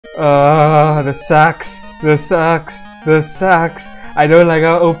The sucks. The sucks. The sucks. I don't like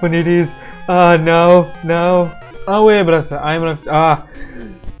how open it is. No, no. Oh wait, brother. I'm not.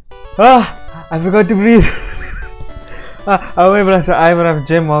 I forgot to breathe. Oh wait, brother. I'm Raf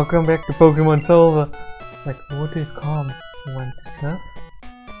Jim. Welcome back to Pokemon Silver. Like, water is calm. You want to surf?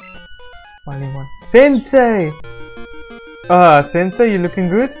 Only one. Sensei! Sensei, you looking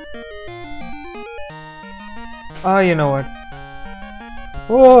good? You know what?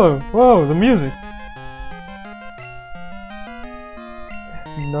 Whoa, whoa, the music.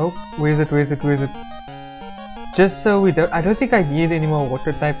 Nope. Where's it? Where's it? Where's it? Just so we don't. I don't think I need any more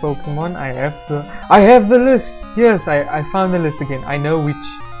water type Pokemon. I have the list. Yes, I found the list again. I know which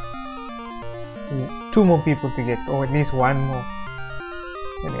 2 more people to get, or at least 1 more.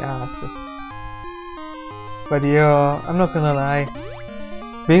 And yeah, but yeah, I'm not gonna lie.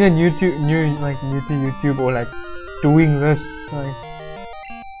 Being a new to YouTube or like doing this, like,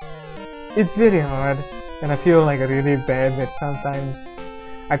 it's very hard, and I feel like really bad that sometimes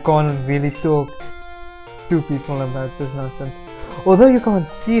I can't really talk to people about this nonsense. Although you can't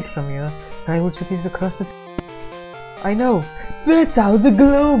see it from here, Skywood City is across the sea. I know, that's how the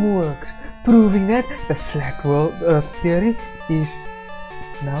globe works, proving that the flat world Earth theory is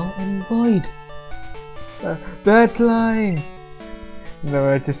now and void. That's lying.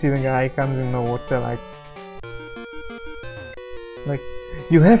 No, I just see the guy comes in the water like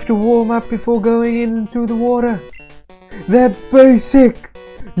you have to warm up before going into the water. That's basic.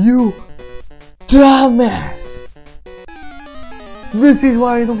 You dumbass. This is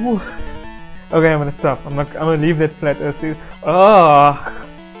why the water. Okay, I'm gonna stop. I'm gonna leave that flat earth.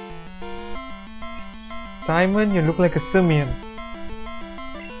 Simon, you look like a simian.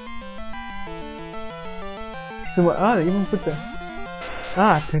 So they even put the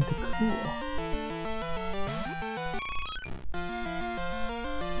tentacle.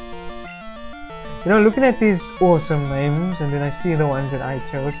 You know, looking at these awesome names, and then I see the ones that I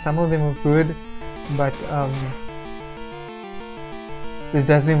chose. Some of them are good, but this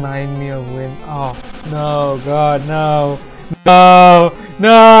does remind me of when. Oh no, God, no, no,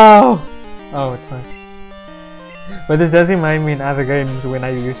 no! Oh, it's fine. But this does remind me in other games when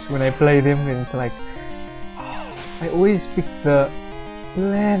I play them, and it's like. I always pick the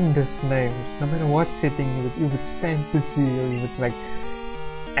blandest names, no matter what setting, if it's fantasy or if it's like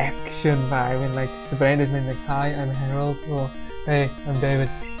action vibe, and like it's the blandest name, like hi, I'm Harold, or hey, I'm David.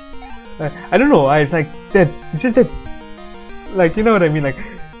 I don't know why it's like that. It's just that, like, you know what I mean, like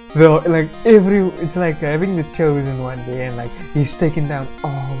it's like having the chosen one day, and like he's taken down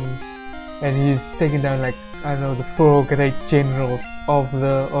armies, and he's taken down like, I don't know, the 4 great generals of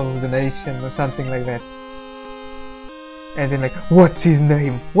the nation or something like that. And then like, what's his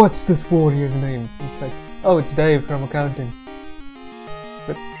name? What's this warrior's name? It's like, oh, it's Dave from accounting.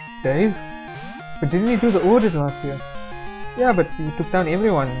 But Dave? But didn't he do the audit last year? Yeah, but he took down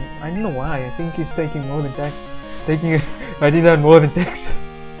everyone. I don't know why. I think he's taking more than tax. Writing down more than taxes.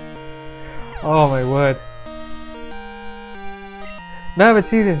 Oh my word. No, but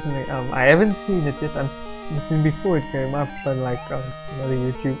seriously, I haven't seen it yet. This is before it came up, but like another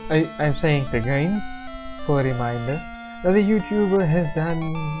YouTube. I'm saying the game for a reminder. Another YouTuber has done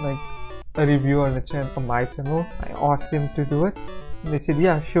like a review on the channel, on my channel. I asked them to do it, and they said,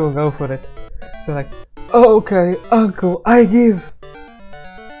 yeah, sure, go for it. So like, oh, okay, uncle, I give.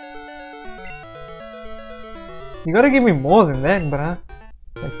 You gotta give me more than that, bruh.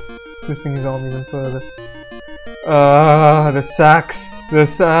 Like, twisting his arm even further. The sucks, the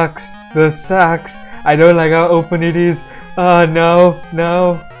sucks, the sucks. I don't like how open it is. No,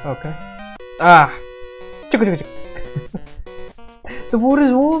 no. Okay. Chicka chicka chicka. The water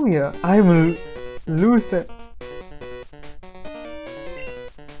is warm here. I'm loser.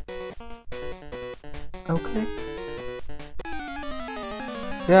 Okay.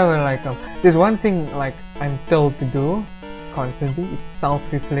 Yeah, well, like there's one thing like I'm told to do constantly. It's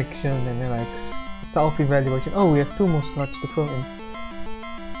self-reflection and then like self-evaluation. Oh, we have 2 more slots to fill in.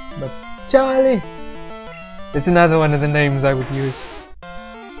 But Charlie, it's another one of the names I would use.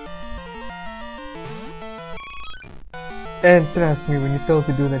 And trust me, when you're told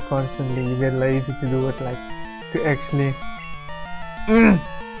to do that constantly, you get lazy to do it, like to actually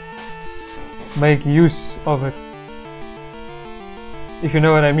make use of it. If you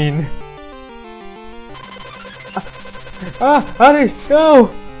know what I mean. Harish,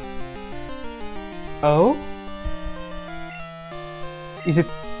 no! Oh? Is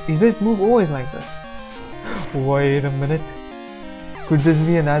that move always like this? Wait a minute. Could this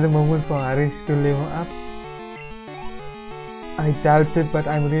be another moment for Harish to level up? I doubt it, but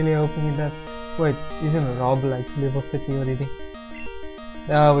I'm really hoping that. Wait, isn't Rob like level 30 already?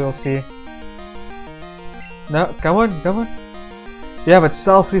 We'll see. No, come on, come on. Yeah, but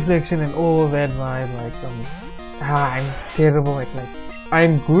self-reflection and all that vibe, like, I'm terrible at, like,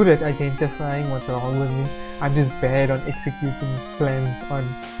 I'm good at identifying what's wrong with me. I'm just bad on executing plans, on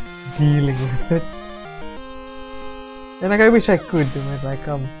dealing with it. And, like, I wish I could do it, like,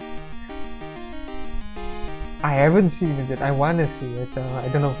 I haven't seen it yet. I want to see it. I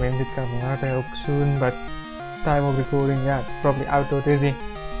don't know when it comes out. I hope soon, but time of recording, yeah, it's probably out already.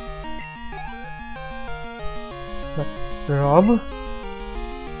 But Rob?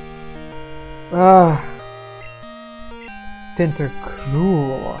 Tenter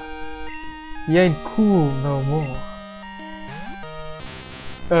cruel. He ain't cool no more.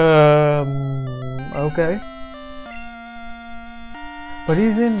 Okay. But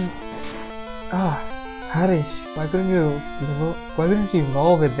he's in... Harish, why couldn't you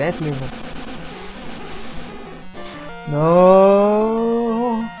evolve at that level?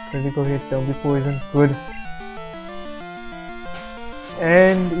 No! Critical hit, don't be poisoned. Good.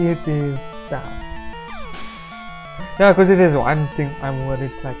 And it is down. Yeah, because it is one thing I'm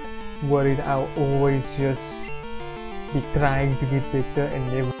worried I'll always just be trying to get better and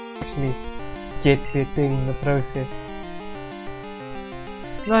never actually get better in the process.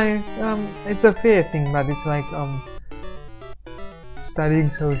 Like, it's a fair thing, but it's like, studying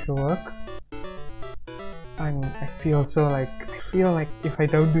social work. I feel like if I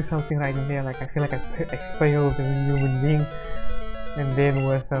don't do something right in there, like I feel like I failed as a human being. And then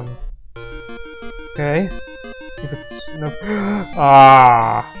with, okay, if it's, no,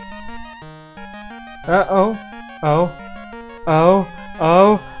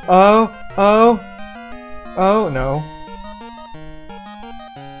 no.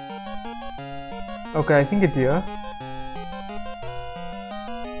 Okay, I think it's here.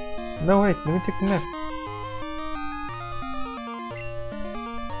 No, wait, let me check the map.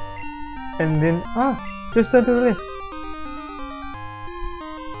 And then, just turn to the left.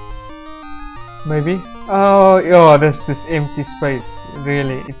 Maybe? Oh, there's this empty space.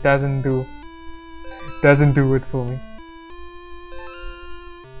 Really, it doesn't do it for me.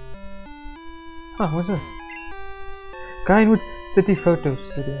 What's that? Kindwood City Photos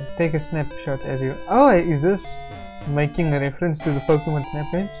Studio. Take a snapshot as you... Oh, is this making a reference to the Pokemon Snap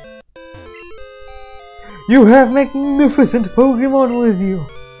page? You have magnificent Pokemon with you.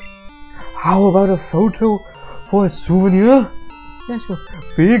 How about a photo for a souvenir? Yeah, sure.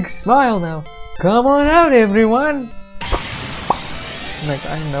 Big smile now. Come on out, everyone. Like,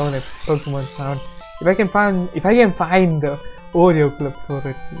 I know that Pokemon sound. If I can find the audio clip for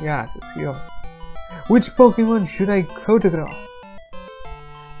it, yeah, it's here. Which Pokemon should I photograph?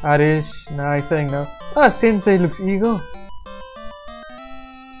 Arish, no, he's saying no. Sensei looks eager.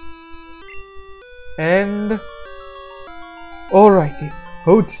 And... alrighty,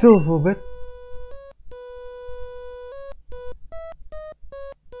 hold still for a bit.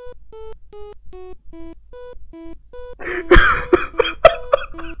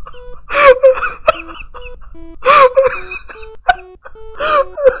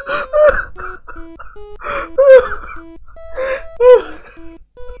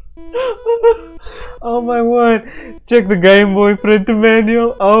 Oh my word! Check the Game Boy printer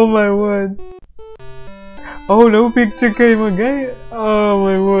manual. Oh my word! Oh, no picture came again. Oh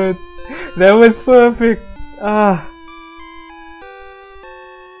my word! That was perfect.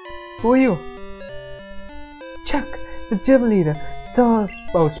 Who are you? Chuck, the gym leader.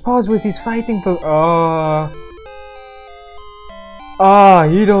 Spars with his fighting he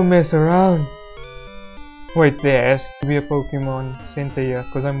don't mess around. Wait, there has to be a Pokemon center here,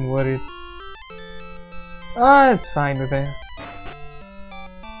 cause I'm worried. It's fine with that.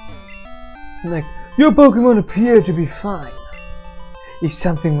 Like, your Pokemon appear to be fine. Is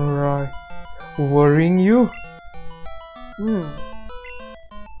something worrying you? The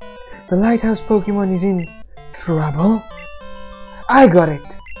lighthouse Pokemon is in trouble? I got it!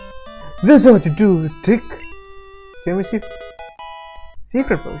 This ought to do the trick. Can we see?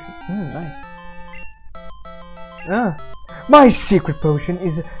 Secret potion. Nice. My secret potion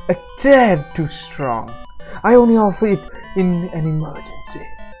is a tad too strong. I only offer it in an emergency.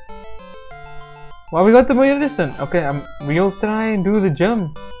 Well, we got the medicine. Okay, we'll try and do the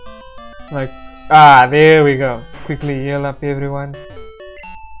jump. Like, there we go. Quickly heal up, everyone.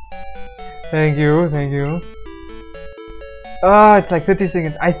 Thank you. It's like 30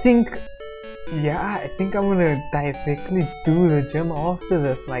 seconds. I think I'm gonna directly do the gym after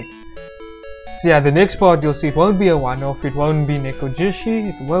this. Like, so yeah, the next part you'll see, it won't be a one-off. It won't be Nekojishi.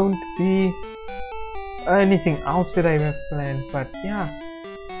 It won't be anything else that I have planned. But yeah,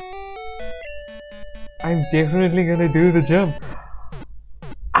 I'm definitely gonna do the gym.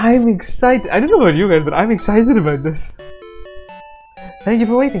 I'm excited. I don't know about you guys, but I'm excited about this. Thank you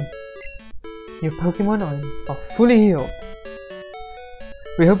for waiting. Your Pokemon are fully healed.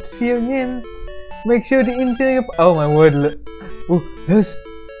 We hope to see you again. Make sure to enjoy your... Oh my word. Ooh, Liz.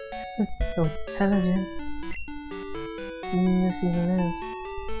 Oh, hello, Jen. This is Liz.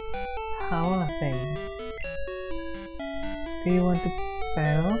 How are things? Do you want to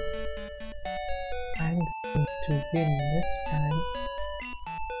battle? I'm going to win this time.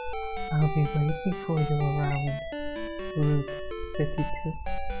 I'll be waiting for you around Route 32.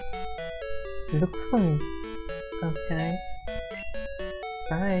 Look for me, okay?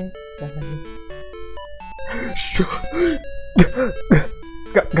 Bye, bye.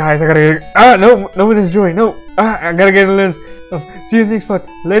 Guys, I gotta get. No, no one is joy. No, I gotta get a Liz. See you in the next spot.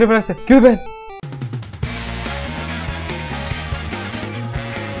 Later, Vanessa. Get to bed.